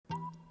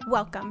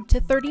Welcome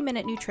to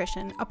 30-Minute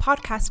Nutrition, a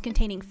podcast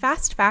containing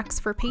fast facts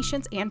for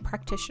patients and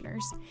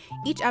practitioners.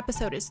 Each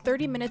episode is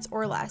 30 minutes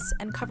or less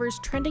and covers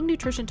trending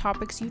nutrition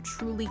topics you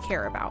truly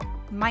care about,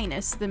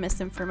 minus the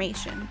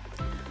misinformation.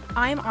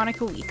 I'm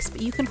Annika Weeks,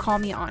 but you can call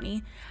me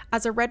Ani.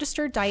 As a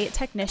registered diet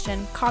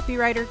technician,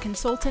 copywriter,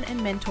 consultant,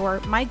 and mentor,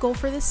 my goal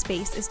for this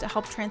space is to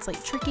help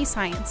translate tricky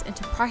science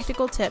into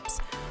practical tips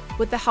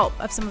with the help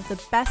of some of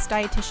the best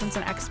dietitians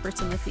and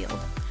experts in the field.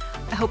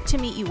 I hope to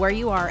meet you where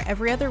you are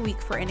every other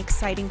week for an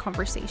exciting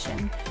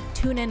conversation.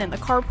 Tune in the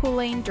carpool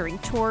lane, during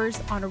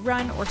chores, on a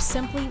run, or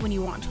simply when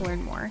you want to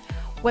learn more.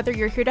 Whether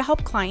you're here to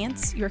help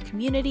clients, your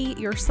community,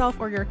 yourself,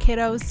 or your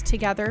kiddos,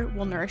 together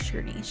we'll nourish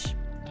your niche.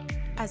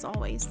 As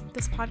always,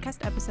 this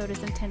podcast episode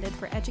is intended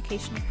for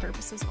educational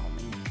purposes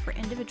only. For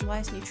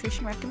individualized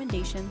nutrition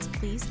recommendations,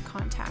 please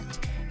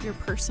contact your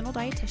personal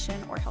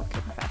dietitian or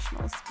healthcare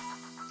professionals.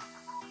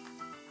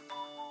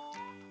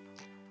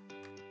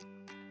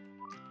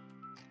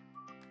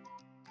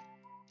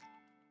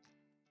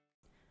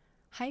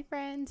 Hi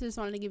friends, just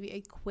wanted to give you a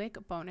quick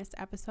bonus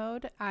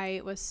episode. I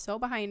was so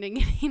behind in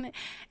getting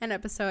an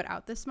episode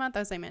out this month.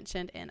 As I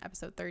mentioned in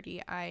episode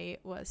 30, I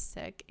was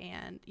sick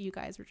and you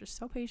guys were just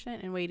so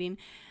patient and waiting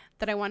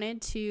that I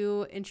wanted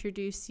to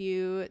introduce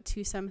you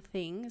to some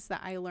things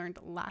that I learned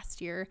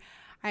last year.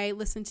 I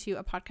listened to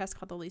a podcast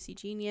called The Lazy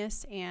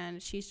Genius,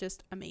 and she's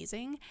just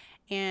amazing.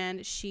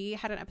 And she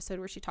had an episode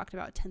where she talked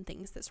about 10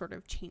 things that sort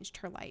of changed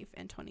her life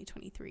in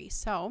 2023.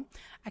 So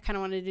I kind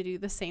of wanted to do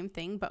the same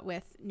thing, but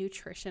with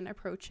nutrition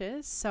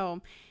approaches.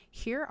 So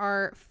here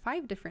are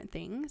 5 different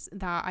things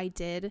that I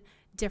did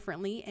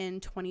differently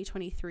in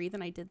 2023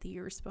 than I did the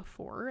years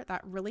before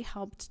that really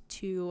helped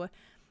to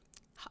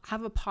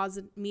have a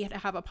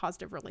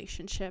positive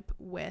relationship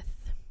with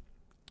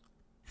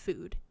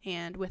food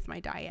and with my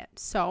diet.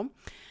 So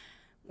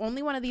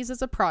only one of these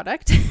is a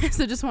product,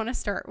 so just want to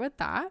start with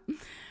that.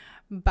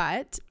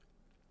 But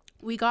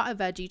we got a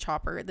veggie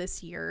chopper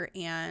this year,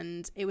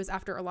 and it was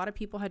after a lot of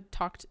people had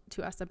talked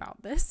to us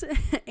about this,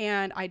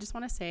 and I just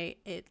want to say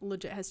it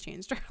legit has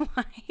changed our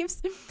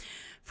lives.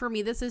 For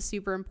me, this is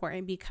super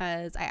important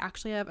because I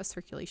actually have a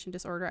circulation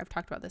disorder. I've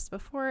talked about this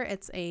before.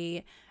 It's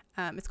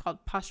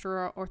called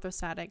postural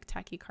orthostatic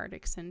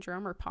tachycardic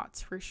syndrome, or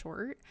POTS for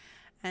short.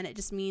 And it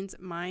just means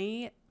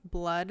my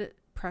blood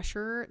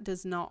pressure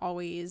does not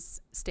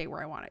always stay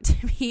where I want it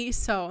to be.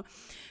 So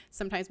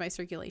sometimes my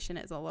circulation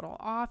is a little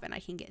off and I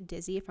can get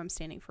dizzy if I'm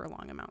standing for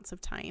long amounts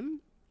of time.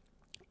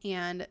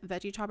 And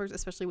veggie choppers,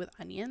 especially with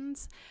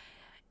onions,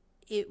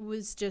 it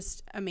was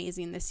just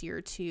amazing this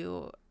year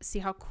to see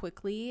how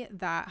quickly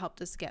that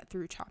helped us get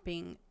through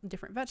chopping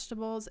different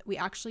vegetables. We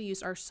actually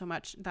used ours so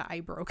much that I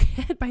broke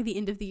it by the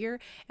end of the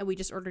year, and we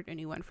just ordered a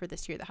new one for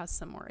this year that has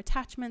some more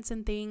attachments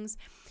and things.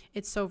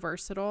 It's so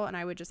versatile, and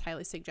I would just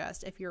highly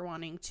suggest if you're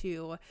wanting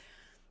to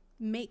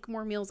make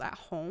more meals at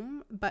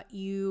home, but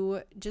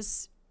you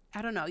just,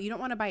 I don't know, you don't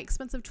want to buy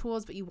expensive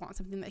tools, but you want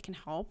something that can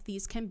help.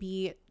 These can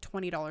be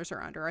 $20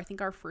 or under. I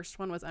think our first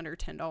one was under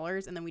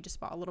 $10, and then we just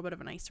bought a little bit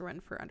of a nicer one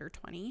for under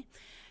 $20.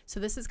 So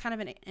this is kind of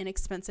an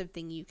inexpensive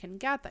thing you can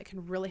get that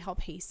can really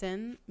help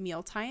hasten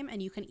mealtime.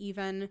 And you can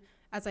even,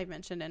 as I've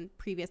mentioned in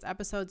previous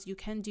episodes, you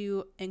can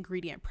do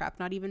ingredient prep,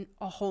 not even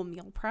a whole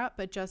meal prep,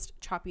 but just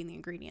chopping the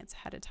ingredients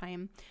ahead of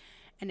time.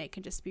 And it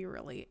can just be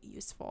really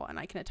useful. And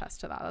I can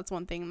attest to that. That's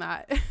one thing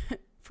that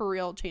for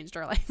real changed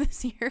our life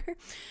this year.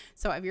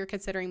 So if you're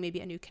considering maybe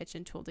a new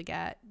kitchen tool to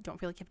get, don't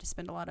feel like you have to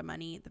spend a lot of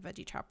money. The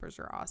veggie choppers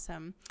are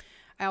awesome.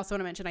 I also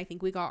want to mention, I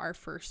think we got our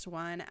first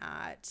one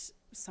at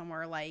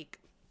somewhere like,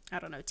 I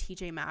don't know,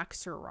 TJ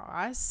Maxx or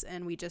Ross,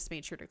 and we just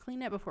made sure to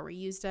clean it before we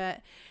used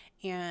it.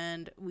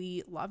 And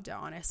we loved it,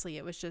 honestly.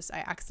 It was just,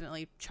 I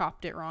accidentally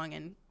chopped it wrong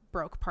and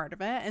broke part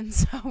of it, and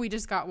so we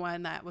just got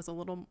one that was a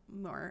little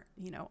more,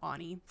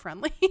 Ani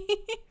friendly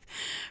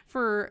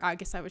for, I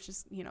guess I was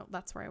just,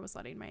 that's where I was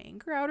letting my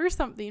anger out or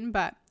something.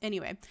 But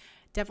anyway,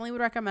 definitely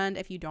would recommend,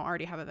 if you don't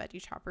already have a veggie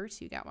chopper,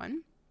 to get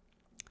one.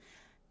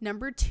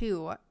 Number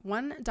 2,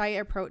 one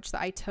diet approach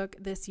that I took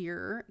this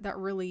year that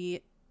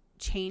really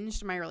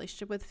changed my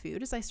relationship with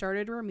food is I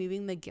started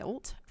removing the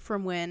guilt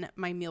from when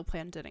my meal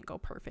plan didn't go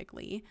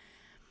perfectly.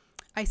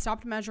 I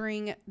stopped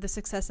measuring the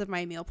success of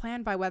my meal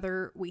plan by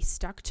whether we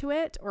stuck to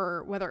it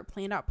or whether it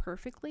planned out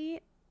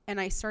perfectly.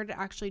 And I started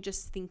actually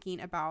just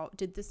thinking about,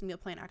 did this meal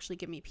plan actually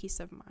give me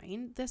peace of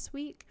mind this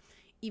week?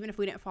 Even if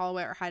we didn't follow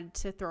it or had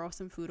to throw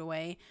some food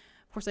away.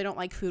 Of course, I don't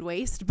like food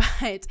waste,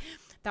 but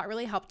that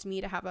really helped me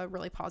to have a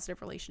really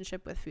positive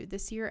relationship with food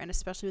this year, and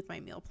especially with my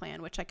meal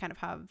plan, which I kind of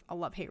have a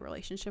love-hate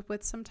relationship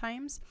with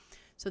sometimes.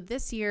 So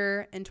this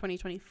year in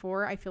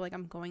 2024, I feel like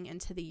I'm going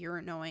into the year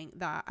knowing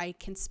that I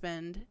can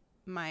spend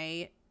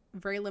my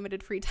very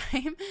limited free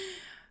time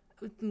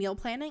with meal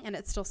planning, and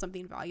it's still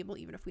something valuable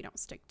even if we don't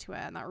stick to it.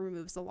 And that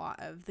removes a lot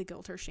of the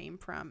guilt or shame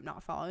from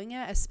not following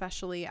it,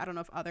 especially, I don't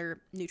know if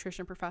other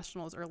nutrition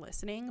professionals are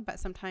listening, but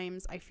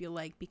sometimes I feel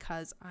like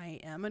because I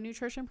am a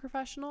nutrition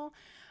professional,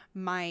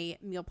 my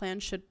meal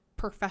plan should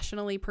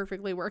professionally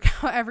perfectly work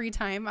out every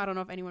time. I don't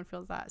know if anyone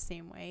feels that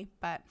same way,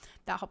 but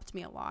that helped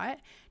me a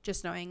lot.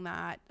 Just knowing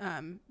that,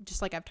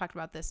 just like I've talked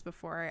about this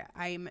before,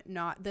 I'm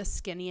not the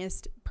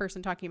skinniest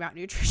person talking about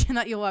nutrition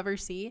that you'll ever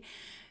see.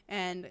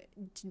 And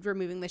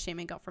removing the shame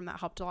and guilt from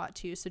that helped a lot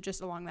too. So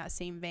just along that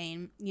same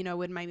vein, you know,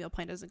 when my meal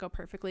plan doesn't go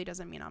perfectly,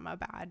 doesn't mean I'm a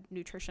bad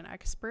nutrition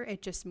expert.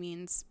 It just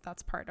means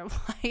that's part of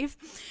life.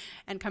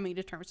 And coming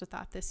to terms with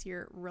that this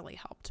year really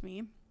helped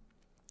me.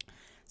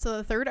 So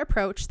the third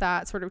approach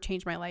that sort of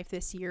changed my life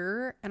this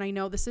year, and I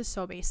know this is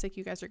so basic,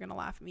 you guys are going to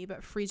laugh at me,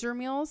 but freezer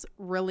meals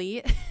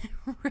really,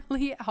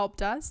 really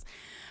helped us.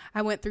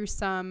 I went through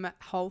some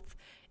health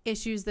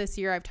issues this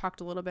year. I've talked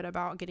a little bit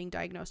about getting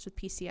diagnosed with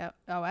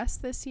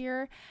PCOS this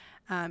year,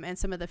 and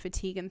some of the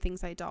fatigue and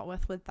things I dealt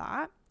with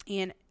that.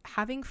 And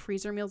having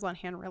freezer meals on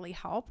hand really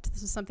helped.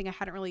 This is something I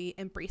hadn't really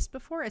embraced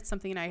before. It's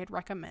something I had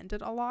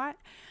recommended a lot,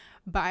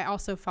 but I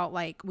also felt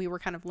like we were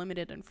kind of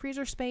limited in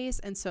freezer space.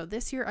 And so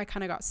this year I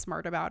kind of got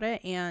smart about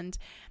it, and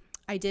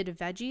I did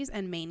veggies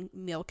and main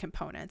meal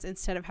components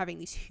instead of having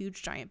these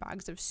huge giant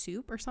bags of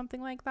soup or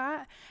something like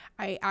that.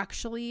 I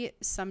actually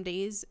some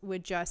days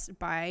would just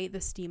buy the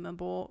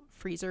steamable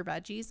freezer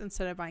veggies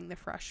instead of buying the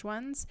fresh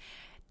ones,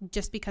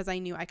 just because I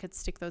knew I could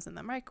stick those in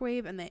the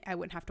microwave and I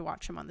wouldn't have to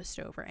watch them on the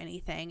stove or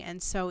anything.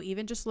 And so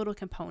even just little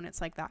components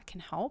like that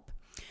can help.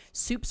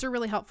 Soups are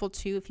really helpful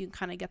too if you can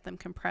kind of get them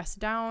compressed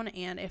down,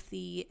 and if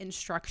the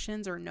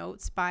instructions or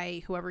notes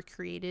by whoever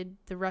created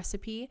the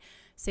recipe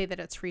say that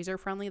it's freezer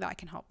friendly, that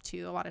can help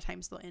too. A lot of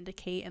times they'll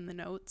indicate in the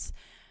notes.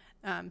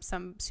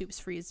 Some soups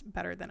freeze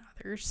better than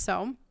others.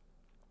 So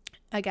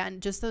again,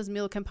 just those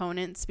meal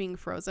components being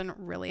frozen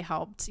really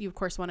helped. You of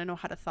course want to know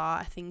how to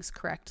thaw things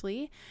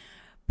correctly.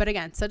 But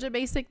again, such a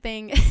basic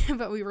thing,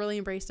 but we really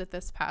embraced it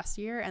this past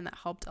year, and that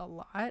helped a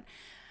lot.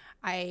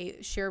 I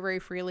share very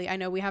freely. I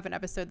know we have an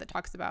episode that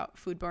talks about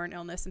foodborne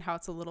illness and how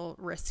it's a little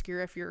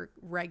riskier if you're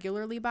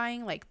regularly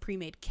buying like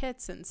pre-made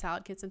kits and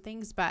salad kits and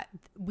things, but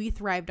we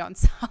thrived on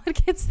salad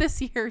kits this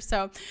year.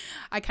 So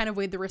I kind of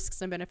weighed the risks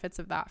and benefits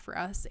of that for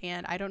us.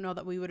 And I don't know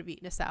that we would have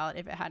eaten a salad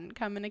if it hadn't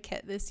come in a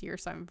kit this year.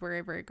 So I'm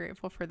very, very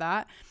grateful for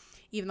that.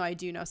 Even though I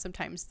do know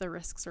sometimes the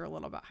risks are a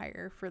little bit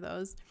higher for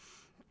those.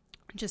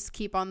 Just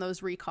keep on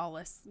those recall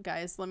lists,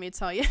 guys. Let me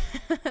tell you,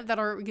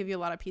 that'll give you a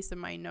lot of peace of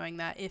mind knowing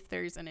that if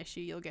there's an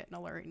issue, you'll get an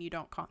alert and you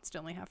don't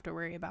constantly have to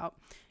worry about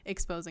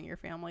exposing your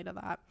family to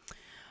that.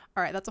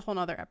 All right, that's a whole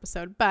nother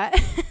episode. But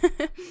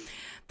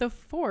the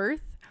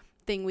fourth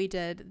thing we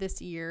did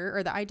this year,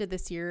 or that I did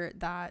this year,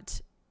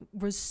 that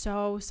was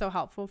so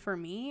helpful for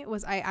me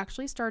was I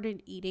actually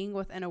started eating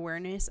with an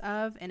awareness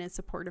of and in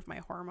support of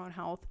my hormone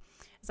health.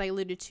 As I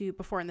alluded to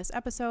before in this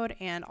episode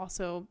and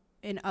also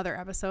in other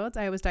episodes,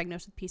 I was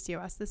diagnosed with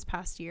PCOS this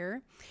past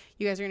year.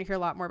 You guys are going to hear a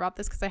lot more about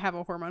this because I have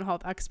a hormone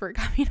health expert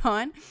coming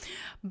on.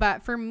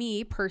 But for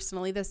me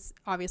personally, this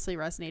obviously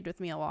resonated with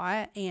me a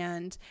lot.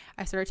 And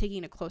I started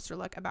taking a closer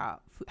look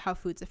about how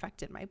foods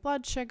affected my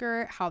blood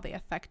sugar, how they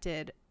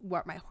affected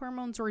what my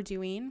hormones were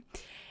doing.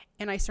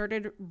 And I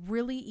started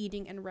really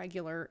eating in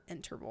regular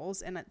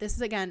intervals. And this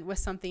is, again, was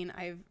something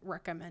I've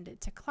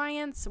recommended to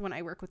clients. When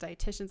I work with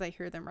dietitians, I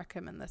hear them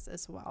recommend this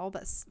as well.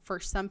 That's for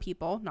some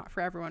people, not for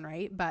everyone,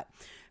 right? But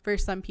for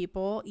some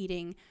people,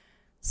 eating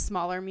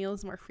smaller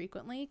meals more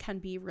frequently can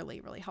be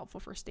really, really helpful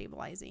for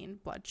stabilizing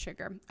blood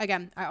sugar.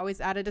 Again, I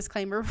always add a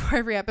disclaimer for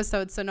every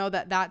episode. So know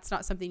that that's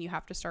not something you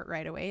have to start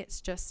right away.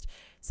 It's just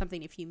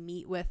something if you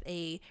meet with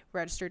a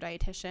registered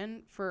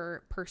dietitian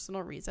for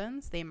personal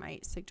reasons, they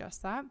might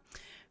suggest that.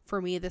 For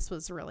me, this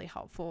was really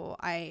helpful.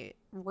 I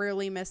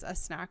rarely miss a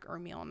snack or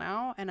meal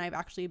now, and I've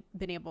actually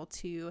been able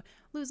to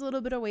lose a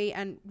little bit of weight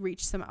and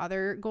reach some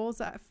other goals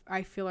that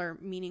I feel are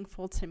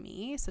meaningful to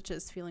me, such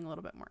as feeling a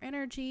little bit more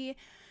energy,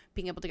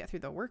 being able to get through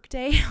the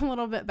workday a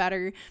little bit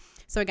better.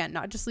 So again,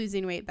 not just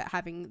losing weight, but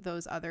having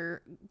those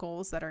other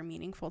goals that are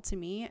meaningful to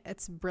me.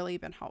 It's really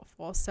been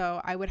helpful. So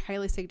I would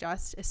highly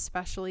suggest,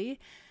 especially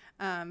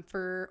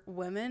for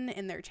women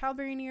in their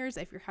childbearing years,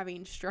 if you're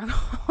having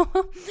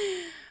struggle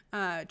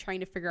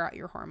trying to figure out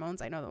your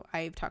hormones. I know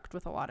I've talked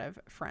with a lot of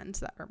friends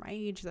that are my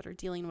age that are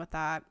dealing with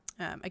that.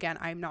 Again,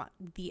 I'm not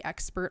the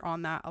expert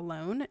on that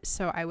alone,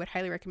 so I would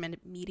highly recommend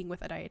meeting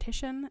with a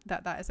dietitian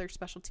that is their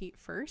specialty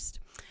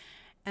first,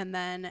 and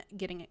then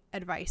getting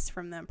advice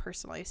from them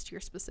personalized to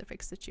your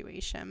specific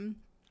situation.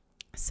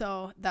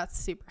 So that's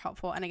super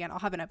helpful. And again, I'll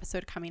have an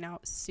episode coming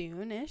out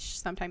soonish,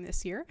 sometime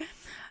this year,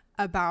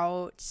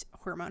 about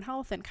hormone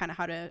health and kind of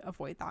how to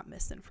avoid that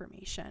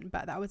misinformation.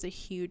 But that was a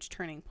huge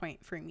turning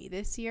point for me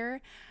this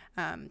year,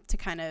 to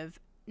kind of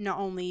not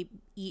only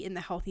eat in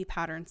the healthy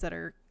patterns that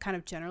are kind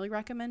of generally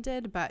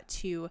recommended, but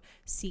to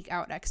seek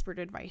out expert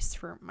advice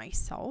for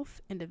myself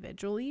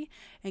individually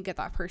and get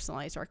that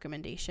personalized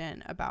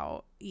recommendation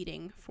about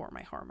eating for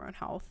my hormone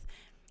health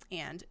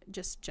and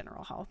just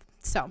general health.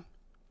 So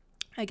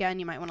again,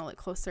 you might want to look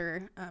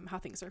closer how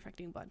things are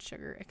affecting blood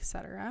sugar,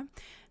 etc.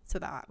 So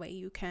that way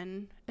you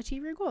can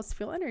achieve your goals,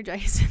 feel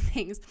energized and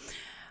things.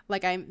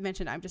 Like I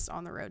mentioned, I'm just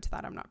on the road to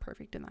that. I'm not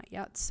perfect in that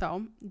yet.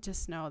 So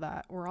just know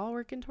that we're all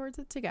working towards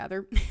it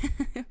together.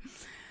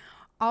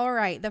 All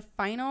right, the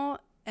final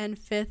and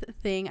fifth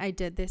thing I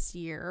did this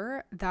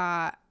year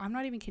that I'm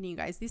not even kidding you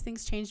guys, these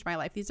things changed my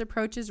life. These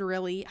approaches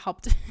really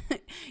helped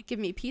give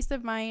me peace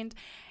of mind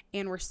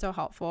and were so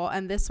helpful.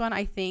 And this one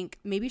I think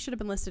maybe should have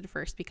been listed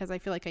first because I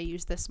feel like I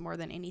use this more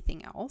than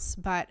anything else.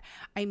 But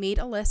I made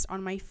a list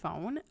on my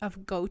phone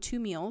of go-to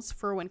meals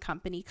for when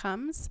company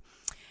comes.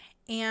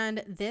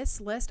 And this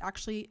list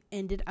actually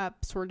ended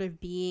up sort of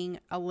being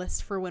a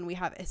list for when we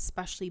have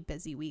especially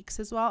busy weeks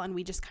as well. And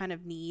we just kind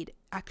of need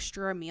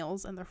extra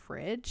meals in the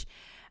fridge.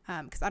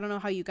 Because I don't know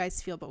how you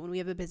guys feel, but when we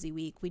have a busy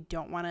week, we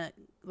don't want to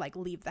like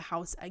leave the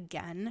house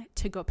again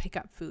to go pick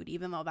up food,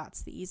 even though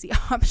that's the easy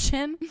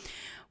option.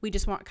 We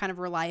just want kind of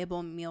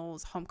reliable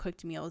meals, home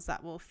cooked meals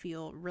that will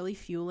feel really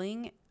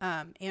fueling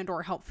and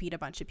or help feed a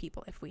bunch of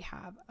people if we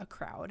have a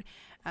crowd.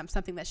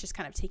 Something that's just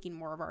kind of taking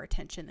more of our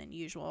attention than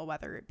usual,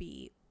 whether it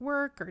be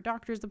work or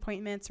doctor's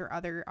appointments or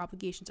other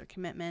obligations or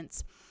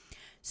commitments.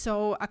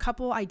 So a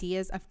couple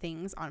ideas of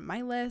things on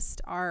my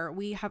list are,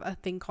 we have a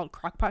thing called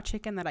crockpot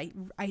chicken that I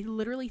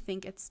literally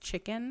think it's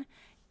chicken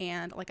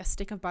and like a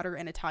stick of butter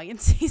and Italian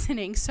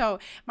seasoning. So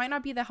it might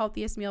not be the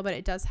healthiest meal, but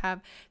it does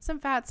have some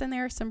fats in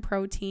there, some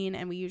protein,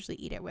 and we usually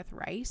eat it with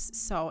rice.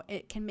 So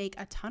it can make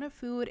a ton of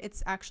food.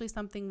 It's actually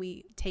something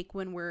we take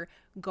when we're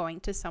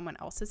going to someone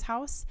else's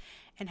house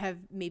and have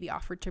maybe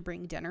offered to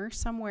bring dinner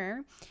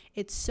somewhere.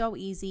 It's so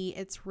easy.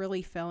 It's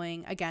really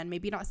filling. Again,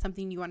 maybe not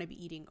something you want to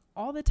be eating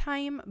all the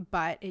time,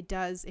 but it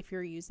does, if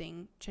you're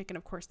using chicken,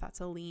 of course,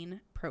 that's a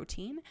lean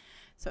protein.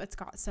 So it's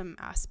got some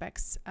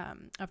aspects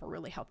of a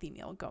really healthy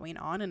meal going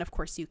on. And of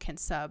course, you can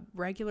sub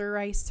regular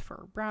rice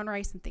for brown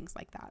rice and things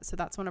like that. So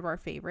that's one of our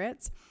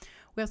favorites.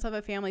 We also have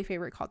a family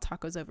favorite called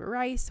tacos over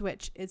rice,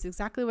 which is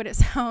exactly what it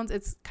sounds.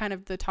 It's kind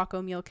of the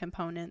taco meal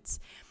components.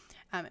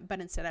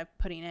 But instead of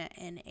putting it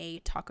in a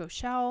taco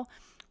shell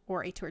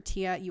or a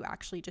tortilla, you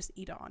actually just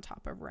eat it on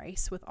top of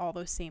rice with all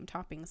those same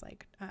toppings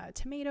like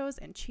tomatoes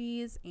and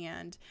cheese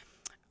and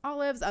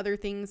olives, other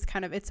things.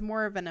 Kind of, it's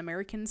more of an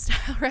American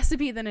style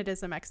recipe than it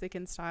is a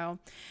Mexican style.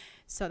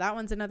 So that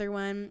one's another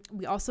one.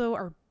 We also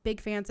are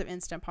big fans of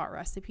Instant Pot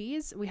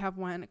recipes. We have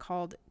one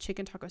called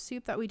chicken taco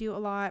soup that we do a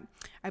lot.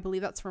 I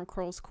believe that's from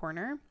Crowell's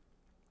Corner.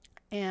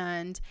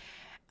 And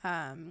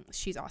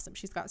she's awesome.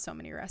 She's got so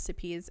many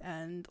recipes,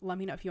 and let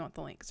me know if you want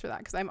the links for that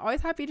because I'm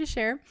always happy to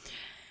share.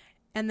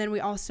 And then we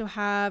also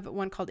have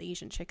one called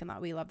Asian chicken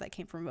that we love that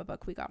came from a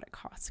book we got at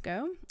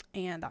Costco,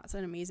 and that's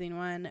an amazing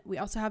one. We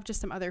also have just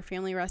some other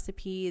family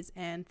recipes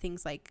and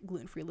things like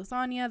gluten-free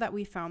lasagna that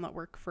we found that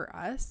work for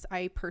us.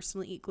 I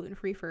personally eat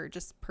gluten-free for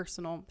just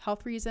personal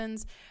health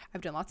reasons.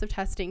 I've done lots of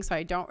testing, so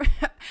I don't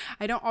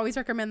always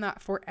recommend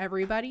that for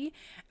everybody.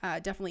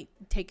 Definitely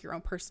take your own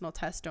personal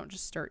test. Don't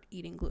just start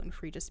eating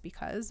gluten-free just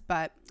because.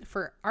 But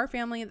for our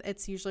family,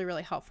 it's usually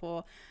really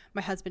helpful.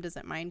 My husband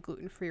doesn't mind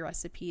gluten-free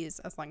recipes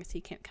as long as he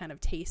can kind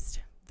of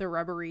taste the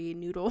rubbery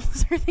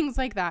noodles or things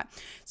like that.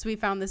 So we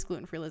found this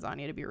gluten-free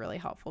lasagna to be really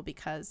helpful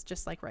because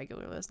just like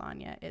regular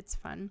lasagna, it's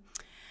fun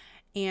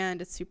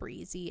and it's super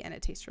easy and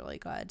it tastes really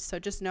good. So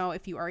just know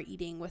if you are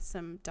eating with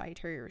some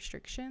dietary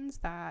restrictions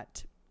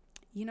that,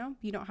 you know,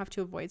 you don't have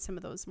to avoid some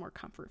of those more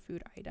comfort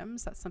food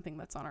items. That's something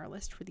that's on our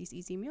list for these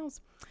easy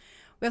meals.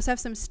 We also have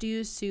some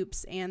stews,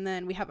 soups, and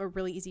then we have a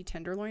really easy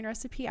tenderloin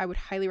recipe. I would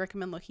highly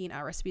recommend looking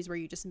at recipes where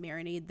you just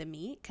marinate the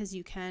meat because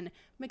you can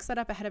mix that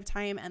up ahead of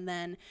time and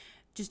then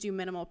just do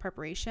minimal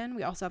preparation.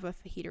 We also have a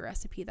fajita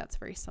recipe that's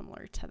very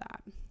similar to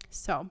that.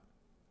 So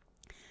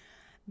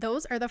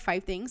those are the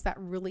 5 things that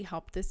really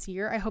helped this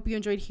year. I hope you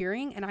enjoyed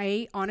hearing, and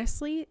I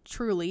honestly,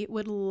 truly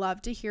would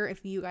love to hear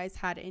if you guys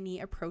had any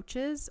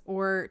approaches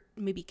or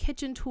maybe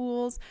kitchen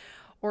tools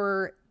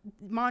or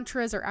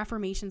mantras or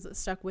affirmations that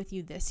stuck with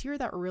you this year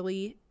that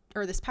really,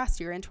 or this past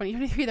year in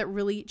 2023, that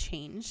really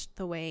changed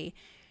the way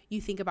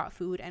you think about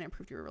food and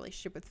improved your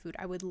relationship with food.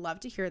 I would love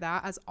to hear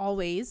that. As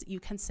always, you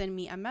can send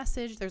me a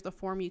message. There's a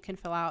form you can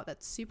fill out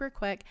that's super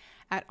quick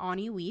at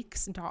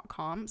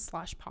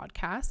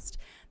aniweeks.com/podcast.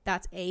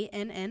 That's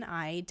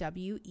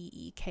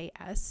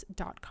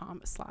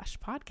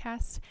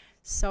ANNIWEEKS.com/podcast.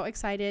 So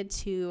excited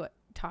to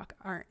talk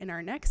in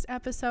our next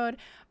episode.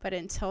 But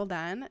until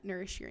then,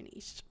 nourish your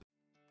niche.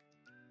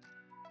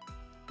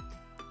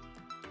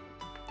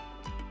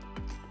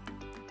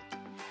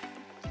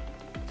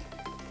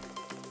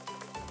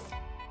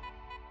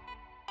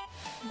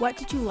 What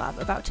did you love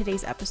about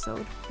today's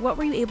episode? What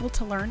were you able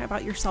to learn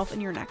about yourself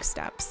and your next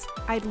steps?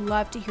 I'd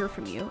love to hear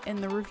from you in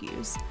the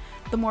reviews.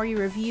 The more you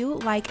review,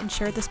 like, and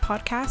share this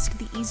podcast,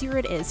 the easier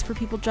it is for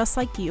people just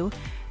like you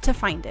to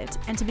find it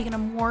and to begin a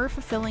more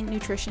fulfilling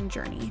nutrition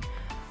journey.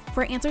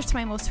 For answers to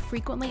my most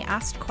frequently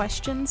asked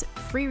questions,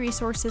 free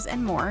resources,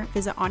 and more,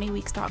 visit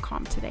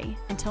aniweeks.com today.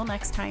 Until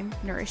next time,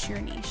 nourish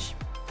your niche.